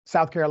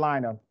South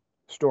Carolina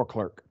store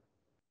clerk,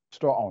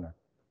 store owner,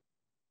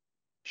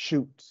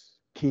 shoots,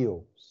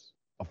 kills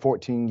a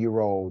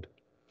 14-year-old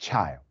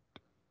child,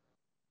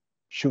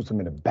 shoots him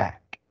in the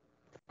back.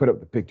 Put up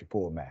the picture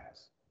full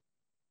mass.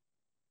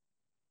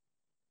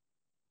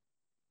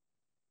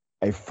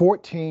 A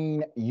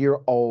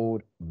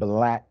 14-year-old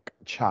black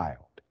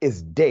child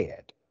is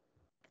dead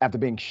after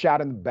being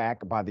shot in the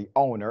back by the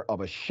owner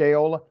of a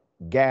Shell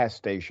gas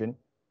station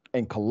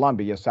in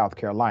Columbia, South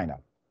Carolina.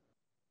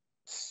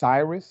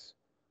 Cyrus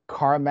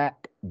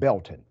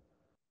Carmack-Belton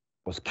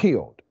was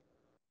killed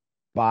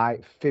by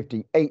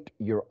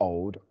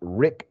 58-year-old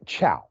Rick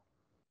Chow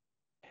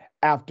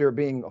after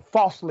being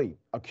falsely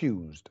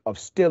accused of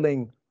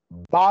stealing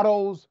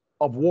bottles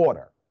of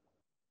water.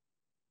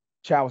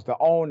 Chow was the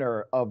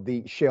owner of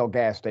the Shell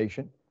gas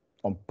station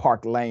on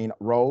Park Lane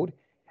Road,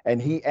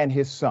 and he and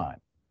his son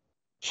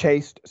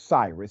chased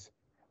Cyrus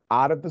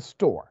out of the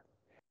store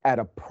at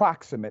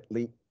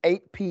approximately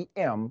 8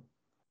 p.m.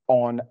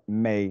 on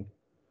May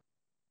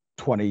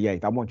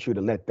 28th. I want you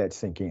to let that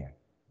sink in.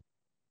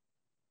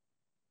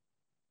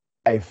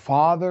 A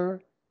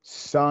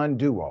father-son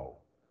duo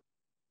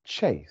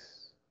chase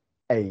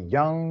a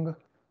young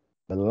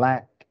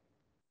black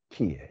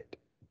kid,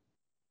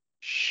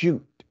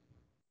 shoot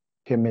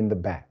him in the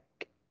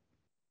back.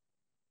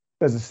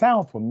 Does it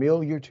sound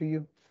familiar to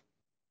you?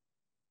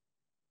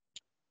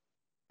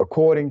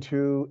 According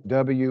to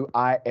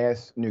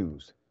WIS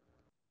News,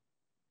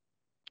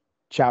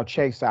 Chow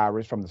chased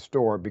Cyrus from the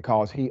store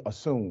because he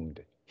assumed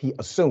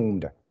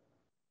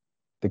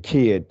the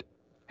kid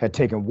had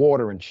taken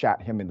water and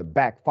shot him in the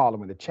back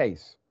following the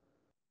chase.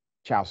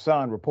 Chow's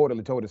son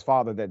reportedly told his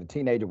father that the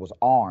teenager was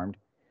armed.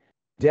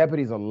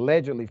 Deputies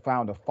allegedly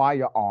found a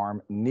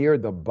firearm near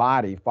the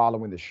body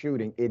following the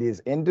shooting. It is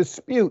in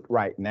dispute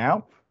right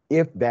now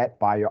if that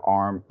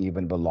firearm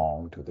even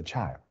belonged to the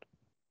child.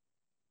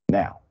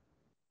 Now,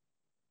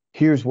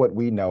 here's what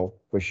we know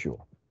for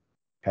sure,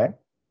 okay?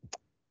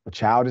 A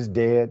child is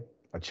dead,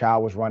 a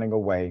child was running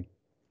away,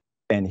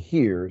 and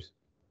here's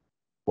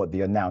what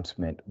the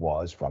announcement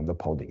was from the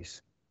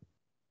police.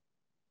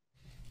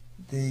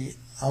 The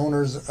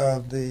owners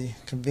of the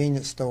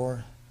convenience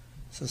store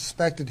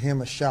suspected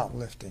him of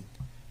shoplifting.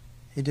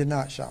 He did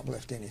not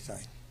shoplift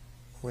anything.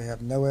 We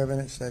have no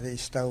evidence that he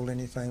stole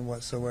anything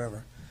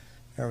whatsoever.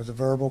 There was a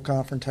verbal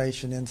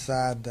confrontation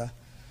inside the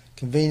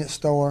convenience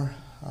store.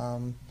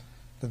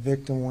 The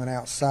victim went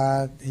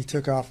outside. He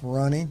took off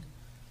running.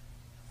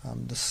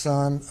 The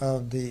son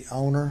of the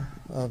owner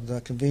of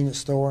the convenience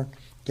store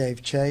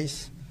gave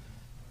chase.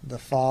 The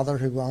father,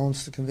 who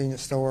owns the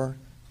convenience store,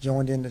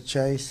 joined in the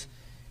chase.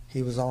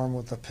 He was armed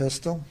with a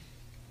pistol.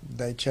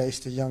 They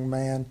chased a young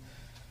man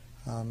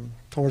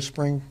towards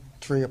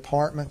Springtree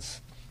Apartments.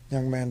 The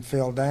young man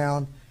fell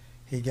down.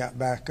 He got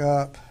back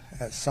up.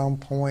 At some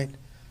point,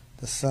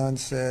 the son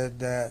said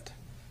that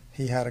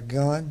he had a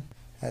gun.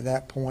 At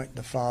that point,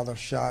 the father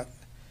shot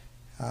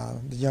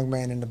the young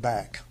man in the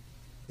back.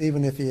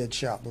 Even if he had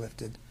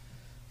shoplifted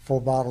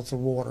 4 bottles of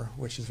water,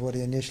 which is what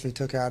he initially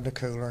took out of the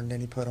cooler, and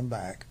then he put them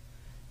back.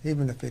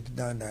 Even if he'd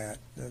done that,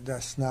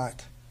 that's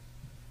not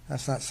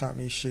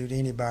something you shoot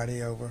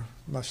anybody over,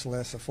 much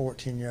less a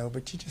 14-year-old,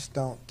 but you just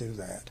don't do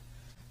that.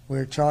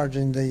 We're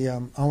charging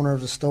the owner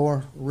of the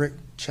store, Rick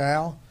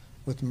Chow,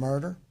 with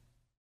murder.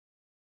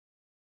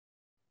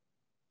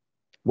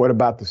 What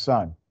about the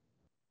son?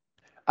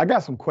 I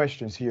got some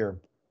questions here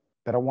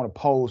that I want to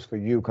pose for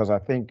you because I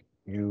think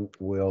you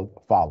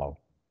will follow.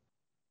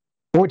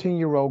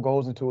 14-year-old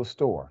goes into a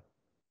store.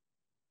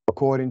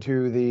 According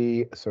to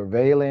the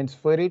surveillance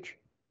footage,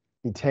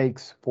 he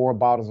takes 4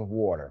 bottles of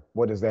water.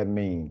 What does that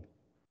mean?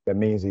 That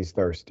means he's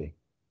thirsty.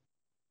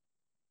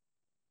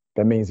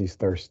 That means he's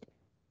thirsty.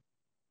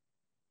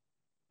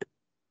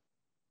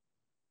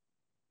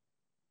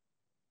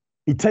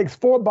 He takes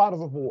 4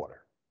 bottles of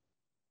water.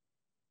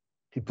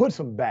 He puts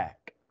them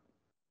back.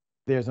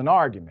 There's an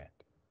argument.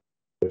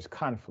 There's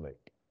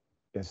conflict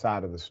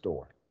inside of the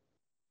store.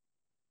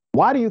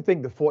 Why do you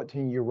think the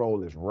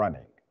 14-year-old is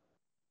running?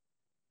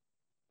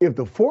 If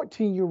the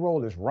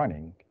 14-year-old is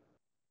running,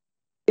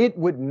 it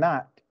would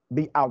not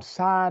be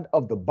outside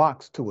of the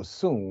box to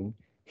assume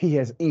he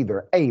has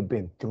either A,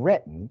 been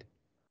threatened,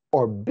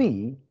 or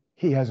B,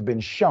 he has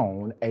been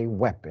shown a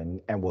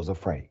weapon and was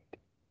afraid.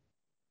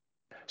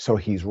 So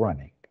he's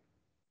running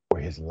for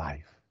his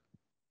life.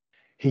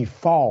 He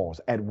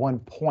falls at one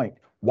point.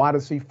 Why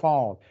does he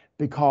fall?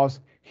 Because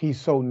he's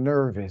so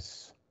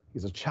nervous.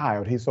 He's a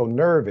child. He's so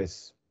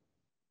nervous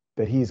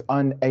that he's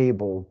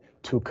unable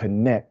to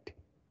connect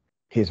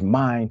his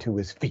mind to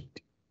his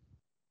feet.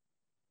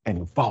 And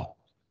he falls.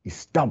 He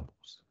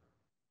stumbles,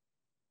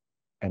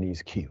 and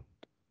he's killed.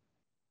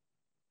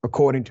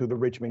 According to the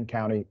Richmond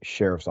County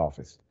Sheriff's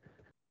Office,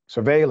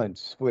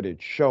 surveillance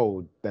footage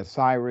showed that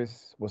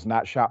Cyrus was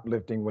not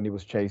shoplifting when he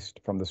was chased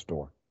from the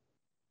store.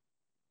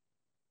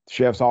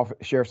 Sheriff's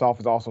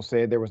Office also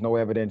said there was no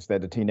evidence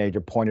that the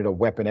teenager pointed a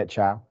weapon at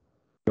Chow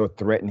or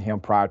threatened him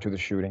prior to the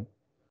shooting.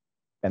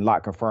 And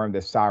Lott confirmed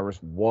that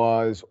Cyrus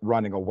was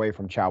running away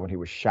from Chow when he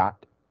was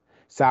shot.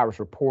 Cyrus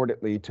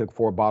reportedly took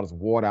 4 bottles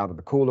of water out of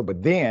the cooler,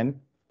 but then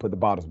put the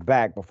bottles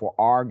back before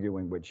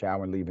arguing with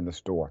Chow and leaving the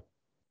store.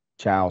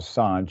 Chow's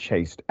son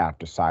chased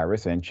after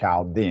Cyrus, and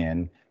Chow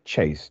then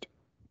chased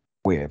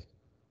with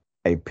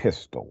a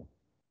pistol.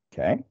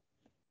 Okay?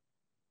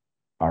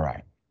 All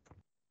right.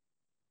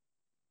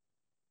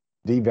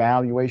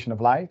 Devaluation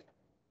of life,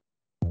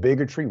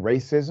 bigotry,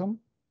 racism,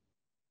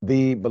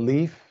 the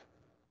belief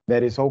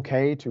that it's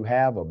okay to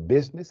have a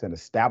business, an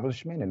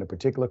establishment in a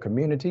particular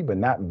community, but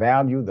not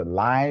value the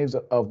lives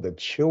of the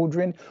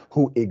children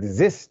who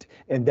exist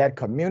in that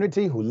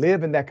community, who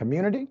live in that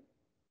community.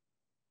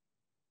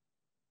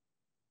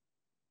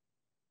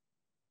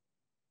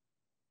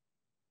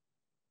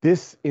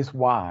 This is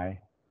why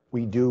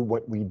we do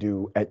what we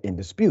do at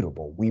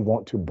Indisputable. We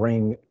want to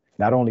bring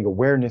not only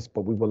awareness,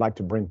 but we would like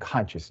to bring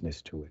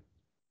consciousness to it.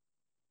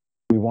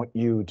 We want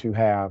you to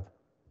have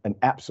an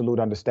absolute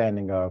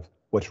understanding of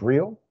what's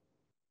real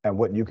and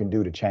what you can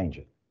do to change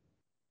it.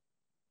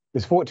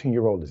 This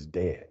 14-year-old is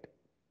dead.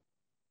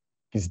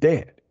 He's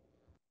dead.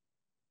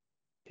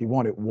 He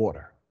wanted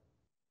water.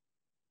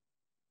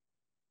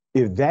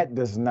 If that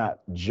does not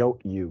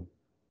jolt you,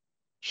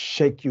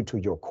 shake you to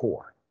your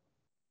core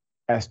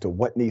as to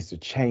what needs to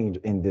change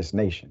in this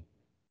nation,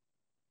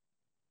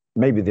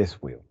 maybe this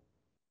will.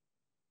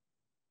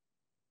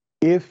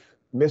 If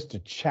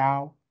Mr.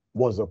 Chow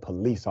was a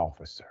police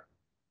officer,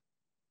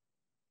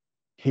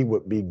 he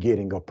would be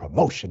getting a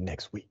promotion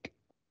next week.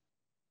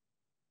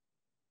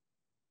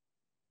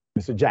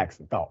 Mr.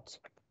 Jackson, thoughts?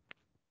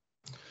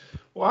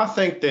 Well, I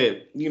think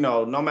that,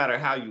 no matter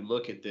how you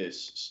look at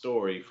this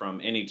story from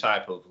any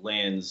type of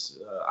lens,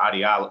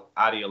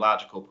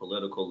 ideological,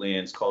 political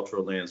lens,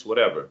 cultural lens,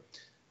 whatever,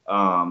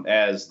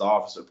 as the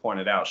officer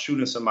pointed out,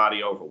 shooting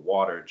somebody over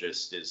water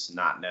just is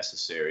not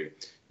necessary.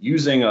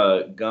 Using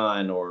a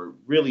gun or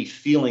really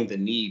feeling the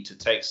need to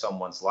take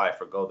someone's life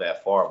or go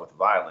that far with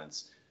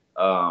violence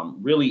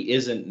really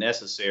isn't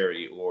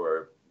necessary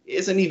or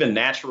isn't even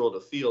natural to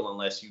feel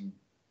unless you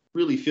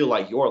really feel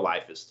like your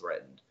life is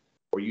threatened,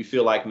 or you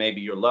feel like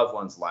maybe your loved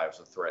ones' lives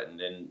are threatened.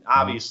 And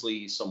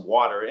obviously some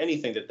water,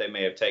 anything that they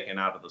may have taken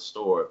out of the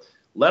store,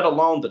 let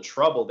alone the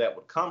trouble that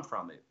would come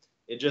from it.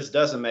 It just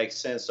doesn't make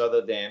sense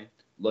other than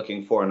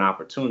looking for an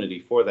opportunity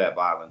for that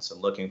violence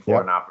and looking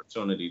for an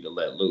opportunity to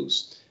let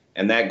loose.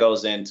 And that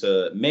goes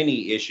into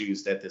many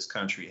issues that this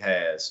country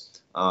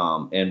has.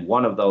 And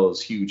one of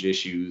those huge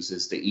issues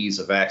is the ease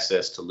of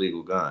access to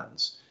legal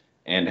guns,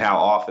 and how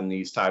often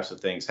these types of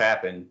things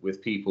happen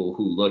with people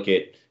who look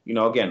at,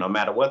 again, no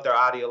matter what their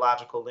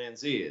ideological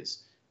lens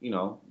is,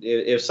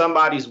 if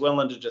somebody's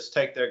willing to just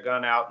take their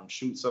gun out and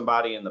shoot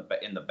somebody in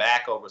the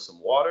back over some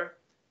water,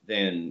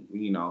 then,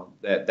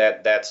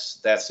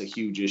 that's a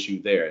huge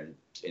issue there. And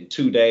in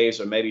 2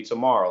 days or maybe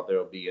tomorrow,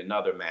 there'll be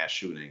another mass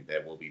shooting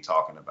that we'll be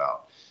talking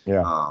about.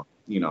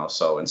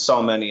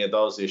 So many of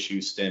those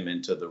issues stem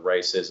into the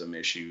racism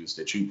issues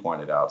that you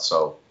pointed out.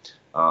 So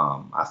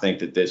I think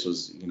that this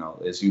was,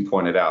 as you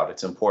pointed out,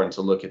 it's important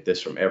to look at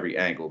this from every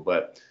angle,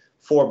 but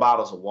 4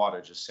 bottles of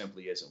water just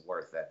simply isn't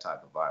worth that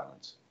type of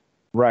violence.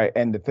 Right.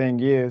 And the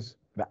thing is,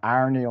 the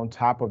irony on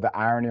top of the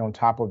irony, on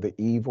top of the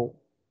evil,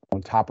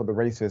 on top of the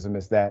racism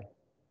is that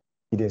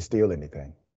he didn't steal anything.